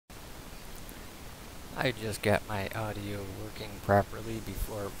I just got my audio working properly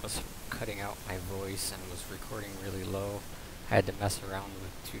before it was cutting out my voice and was recording really low. I had to mess around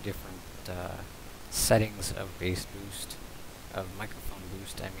with two different settings of bass boost, of microphone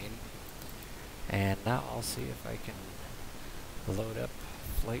boost I mean. And now I'll see if I can load up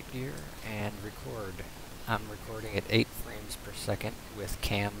Flight Gear and record. I'm recording at 8 frames per second with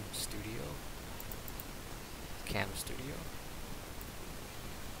Cam Studio.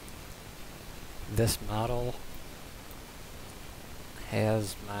 This model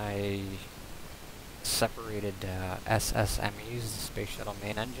has my separated SSMEs, the Space Shuttle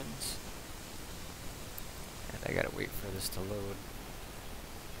main engines. And I gotta wait for this to load.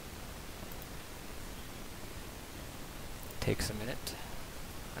 Takes a minute.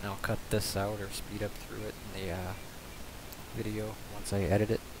 And I'll cut this out or speed up through it in the video once I edit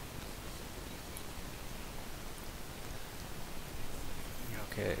it.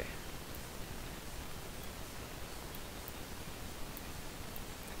 Okay.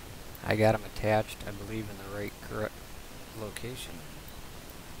 I got them attached, I believe, in the right correct location.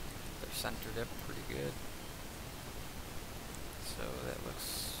 They're centered up pretty good. So that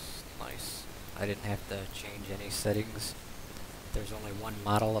looks nice. I didn't have to change any settings. There's only one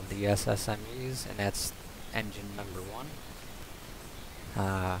model of the SSMEs, and that's engine number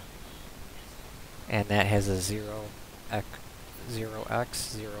 1. And that has a 0x,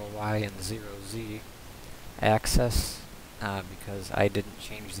 0y, and 0z axis. Because I didn't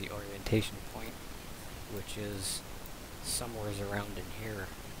change the orientation point, which is somewhere around in here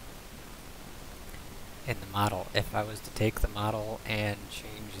in the model. If I was to take the model and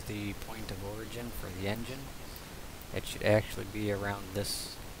change the point of origin for the engine, it should actually be around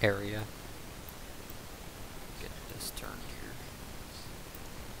this area. Get this turned here.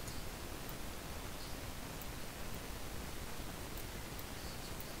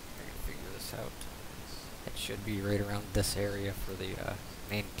 I can figure this out. It should be right around this area for the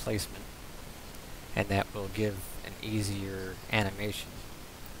main placement, and that will give an easier animation.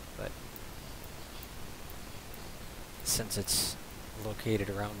 But since it's located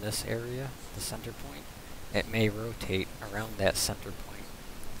around this area, the center point, it may rotate around that center point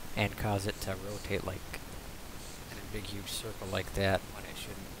and cause it to rotate like in a big huge circle like that, when it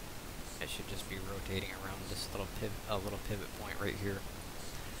shouldn't. It should just be rotating around this little pivot point right here.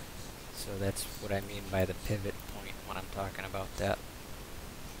 So that's what I mean by the pivot point when I'm talking about that.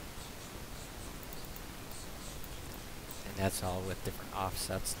 And that's all with different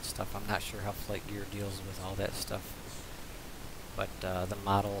offsets and stuff. I'm not sure how Flight Gear deals with all that stuff. But the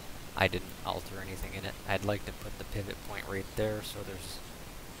model, I didn't alter anything in it. I'd like to put the pivot point right there so there's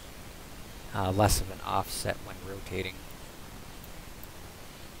less of an offset when rotating.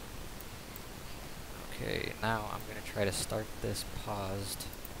 Okay, now I'm going to try to start this paused.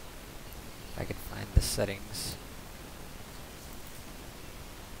 I can find the settings.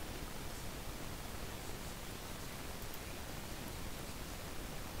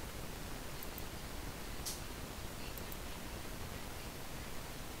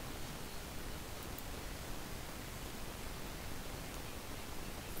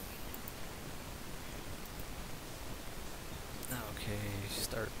 Okay,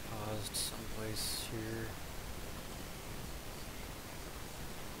 start paused someplace here.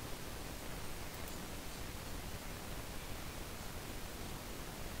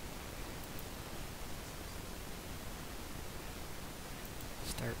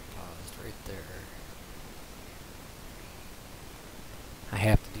 Start paused right there. I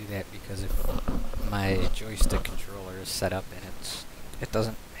have to do that because if my joystick controller is set up and it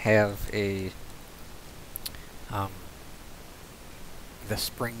doesn't have a the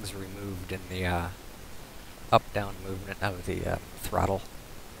springs removed in the up-down movement of the throttle.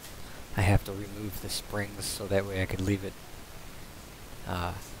 I have to remove the springs so that way I could leave it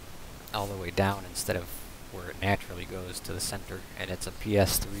all the way down instead of where it naturally goes to the center. And it's a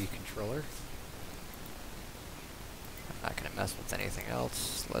PS3 controller. I'm not going to mess with anything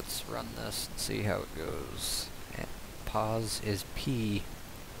else. Let's run this and see how it goes. And pause is P.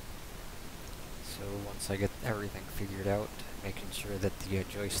 So once I get everything figured out, making sure that the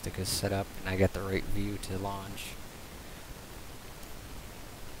joystick is set up and I get the right view to launch.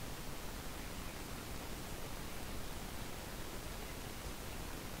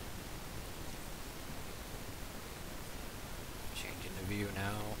 Changing the view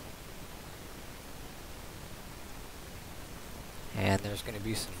now. And there's going to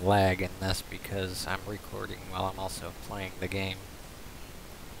be some lag in this because I'm recording while I'm also playing the game.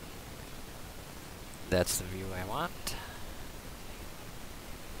 That's the view I want.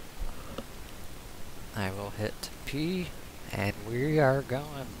 I will hit P, and we are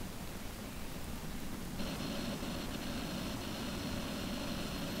going.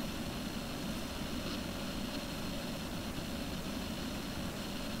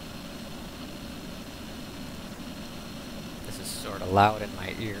 loud in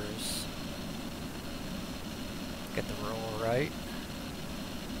my ears. Get the roll right.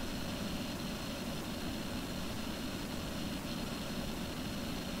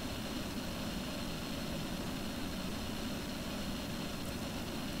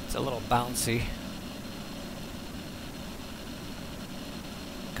 It's a little bouncy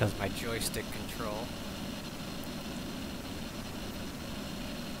because my joystick control.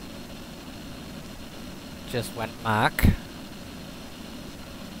 Just went Mach.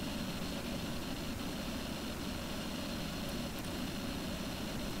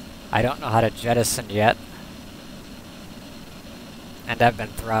 I don't know how to jettison yet, and I've been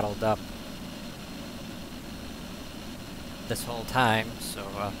throttled up this whole time,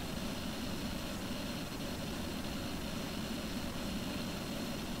 so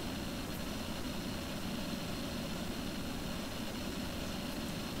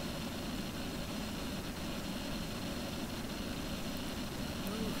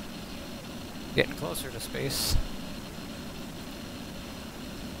getting closer to space.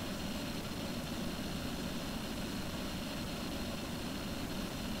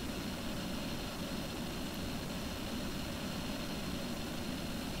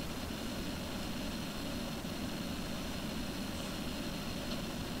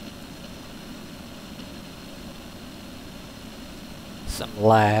 Some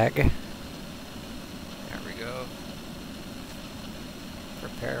lag. There we go.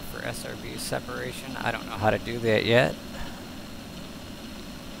 Prepare for SRB separation. I don't know how to do that yet.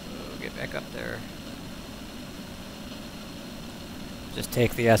 Oh, get back up there. Just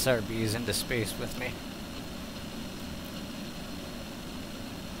take the SRBs into space with me.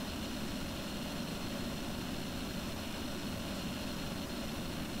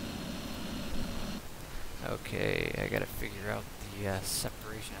 Okay, I gotta figure out the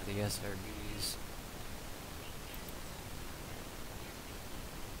separation of the SRBs.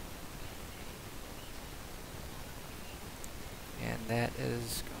 And that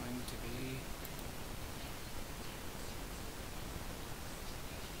is going to be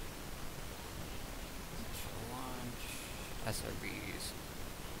launch SRBs.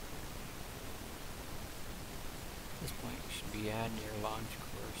 At this point you should be on your launch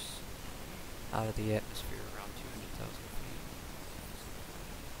course out of the atmosphere around 200,000 feet.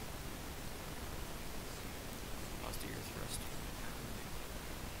 Most of your thrust.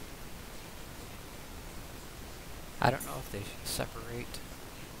 I don't know if they should separate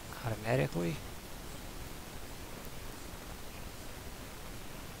automatically.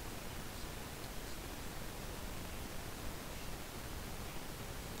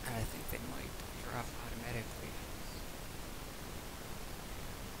 And I think they might drop automatically.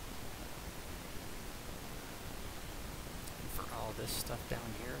 This stuff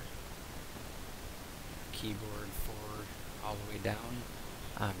down here, keyboard forward all the way down,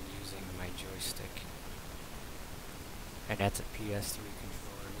 I'm using my joystick, and that's a PS3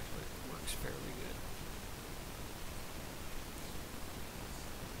 controller, which works fairly good.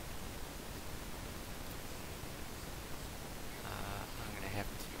 I'm gonna have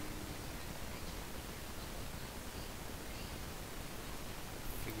to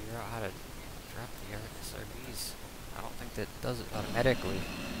figure out how to drop the SRBs. I don't think that does it automatically.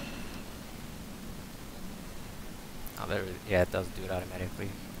 Oh, there. Yeah, it does do it automatically.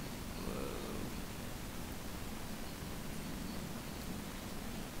 Whoa.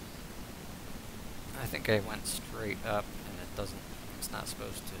 I think I went straight up, and it doesn't. It's not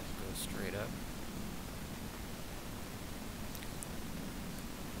supposed to go straight up.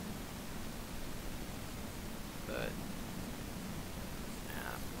 But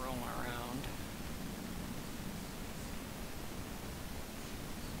I'm rolling around.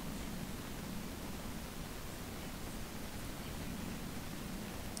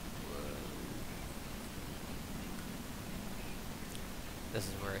 This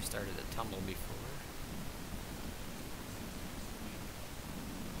is where I started to tumble before.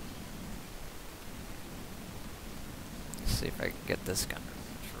 Let's see if I can get this under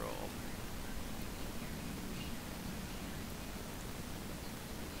control.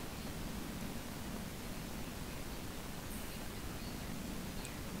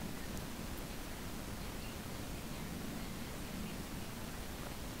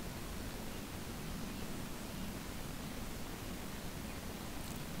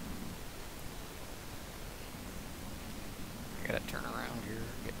 I gotta turn around here,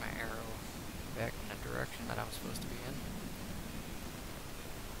 get my arrow back in the direction that I'm supposed to be in.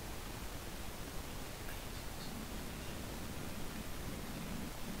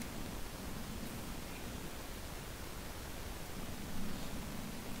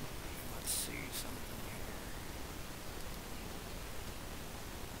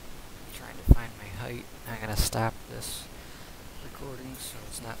 gigabyte. I'm gonna stop this recording so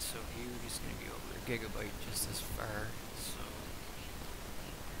it's not so huge. It's gonna be over a gigabyte just as far. So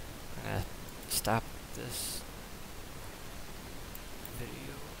I'm gonna stop this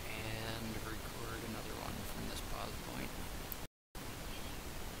video and record another one from this pause point.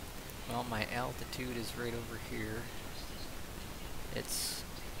 Well, my altitude is right over here. It's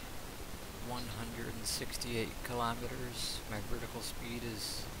 168 kilometers. My vertical speed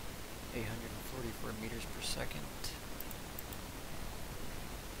is 844 meters per second.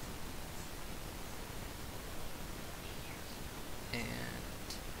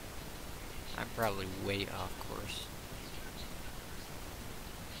 And I'm probably way off course.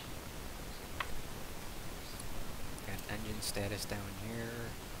 Got engine status down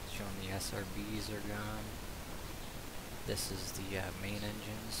here, showing the SRBs are gone. This is the main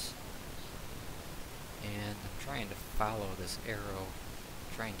engines. And I'm trying to follow this arrow,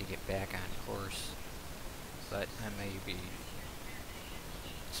 trying to get back on course, but I may be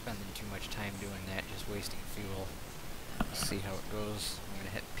spending too much time doing that, just wasting fuel. Let's see how it goes. I'm going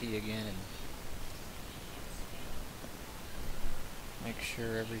to hit P again and make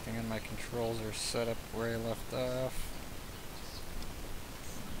sure everything on my controls are set up where I left off.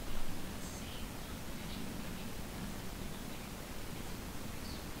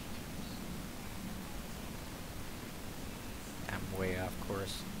 I'm way off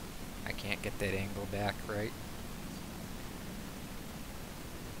course. I can't get that angle back right.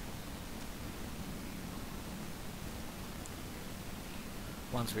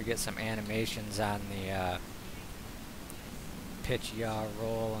 Once we get some animations on the pitch, yaw,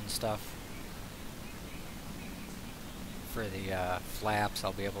 roll and stuff for the flaps,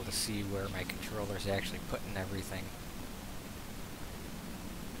 I'll be able to see where my controller's actually putting everything.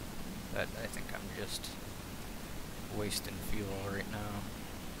 But I think I'm just wasting fuel right now.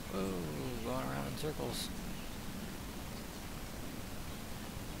 Whoa, going around in circles.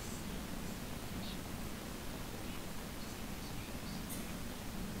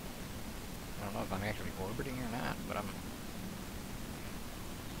 I don't know if I'm actually orbiting or not, but I'm...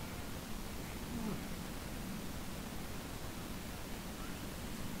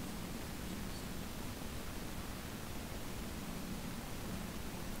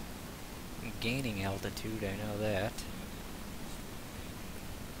 I'm gaining altitude, I know that.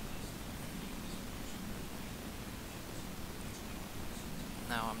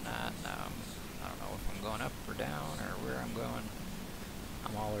 No, I'm not. I don't know if I'm going up or down or where I'm going.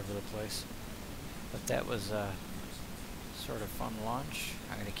 I'm all over the place. But that was a sort of fun launch.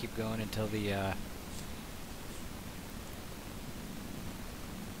 I'm going to keep going until the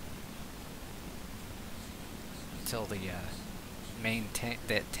main tank,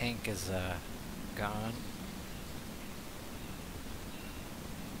 that tank is gone.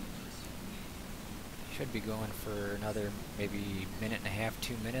 Should be going for another maybe minute and a half,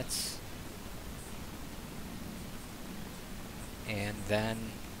 2 minutes. And then,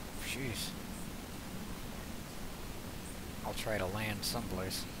 jeez, I'll try to land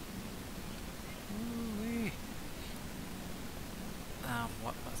someplace. Ooh-wee.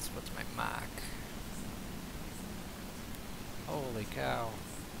 What's my Mach? Holy cow.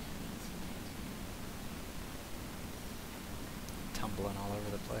 Tumbling all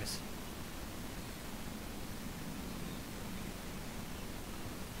over the place.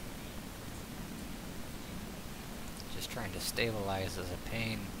 Just trying to stabilize is a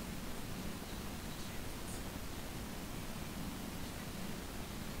pain.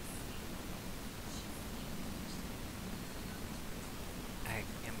 I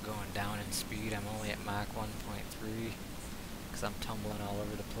am going down in speed. I'm only at Mach 1.3 because I'm tumbling all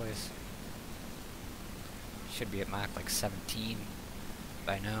over the place. Should be at Mach like 17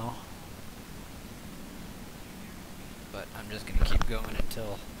 by now. But I'm just going to keep going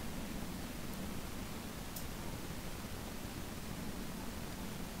until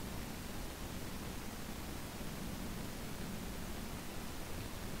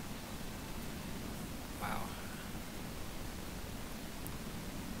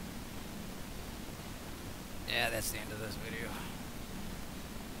yeah, that's the end of this video.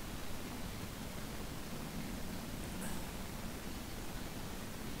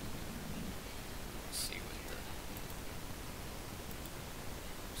 Let's see what the...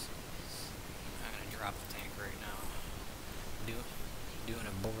 I'm gonna drop the tank right now. Do an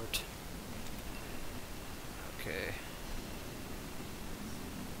abort. Okay.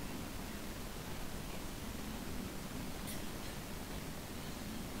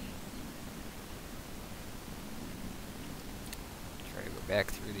 Back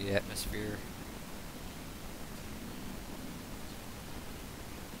through the atmosphere.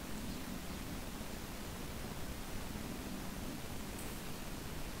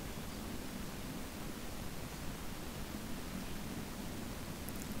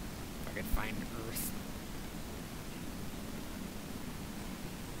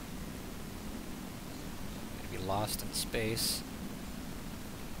 lost in space.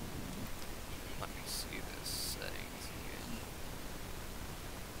 Let me see the settings again.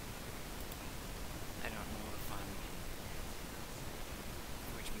 I don't know if I'm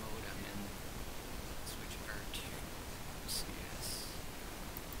which mode I'm in. Switch art. CS.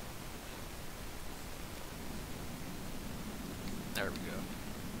 There we go.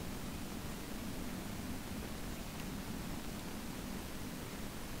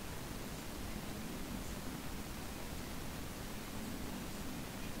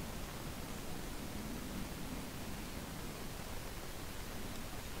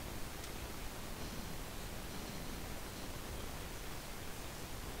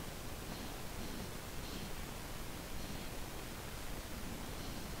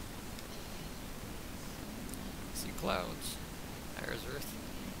 See clouds. There's Earth.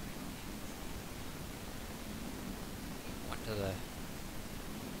 Went to the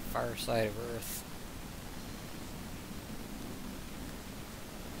far side of Earth.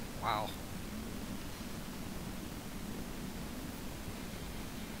 Wow.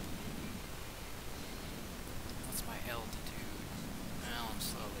 What's my altitude? Well, I'm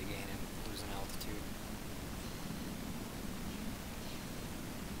slowly gaining, losing altitude.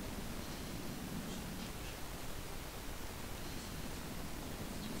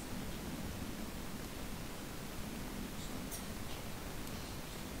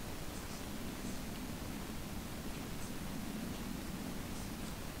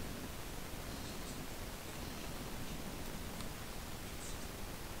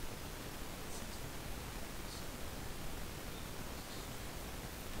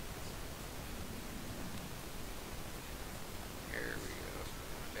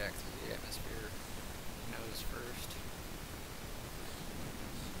 Back through the atmosphere, nose first.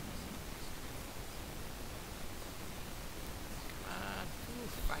 Come on, ooh,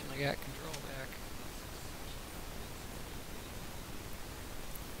 finally got control back.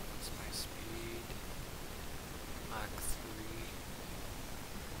 What's my speed? Mach 3.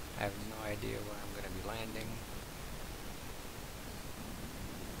 I have no idea where I'm going to be landing.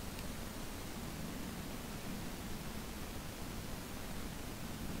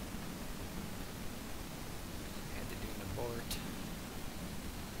 Abort.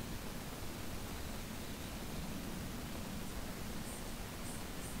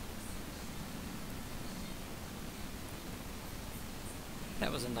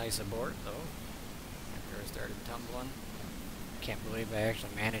 That was a nice abort though, after I started tumbling. Can't believe I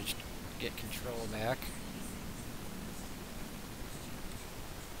actually managed to get control back.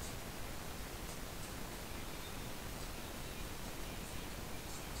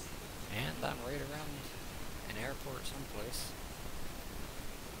 And I'm right around an airport someplace.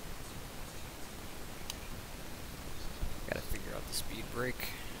 Gotta figure out the speed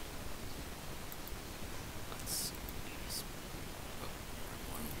brake. Let's see. Oh, wrong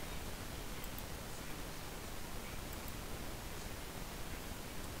one.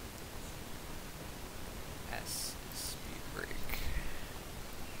 S, speed brake.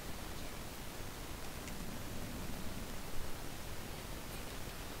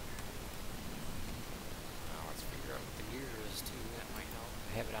 Let's figure out what the gear is too, that might help.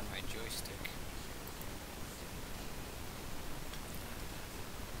 I have it on my joystick.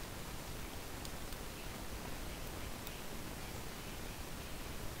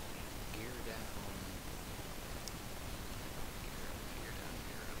 Gear down. Gear up, gear down,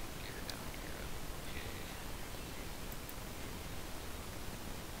 gear up, gear down, gear up. Okay.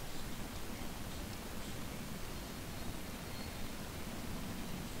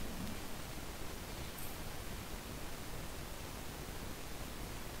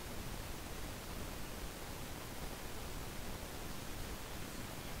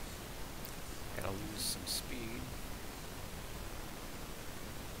 Gotta lose some speed.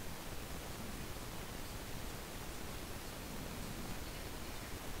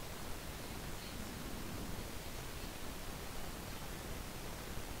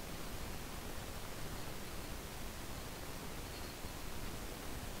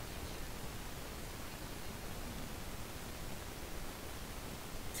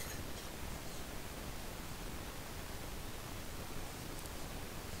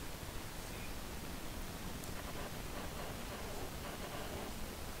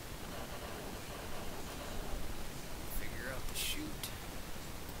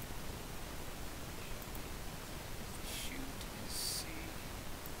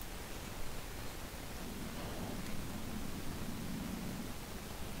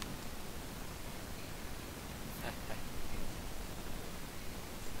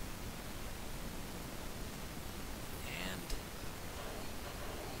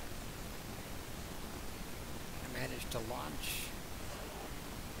 to launch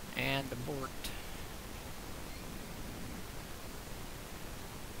and abort.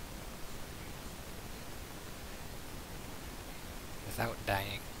 Without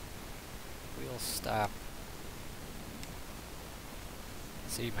dying. Wheel stop.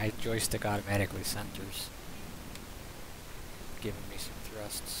 See, my joystick automatically centers, giving me some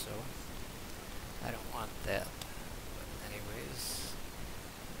thrust, so I don't want that. But anyways,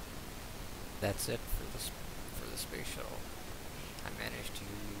 that's it for the space shuttle. I managed to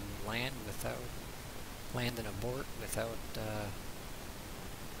land and abort without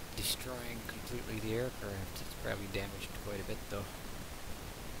destroying completely the aircraft. It's probably damaged quite a bit though.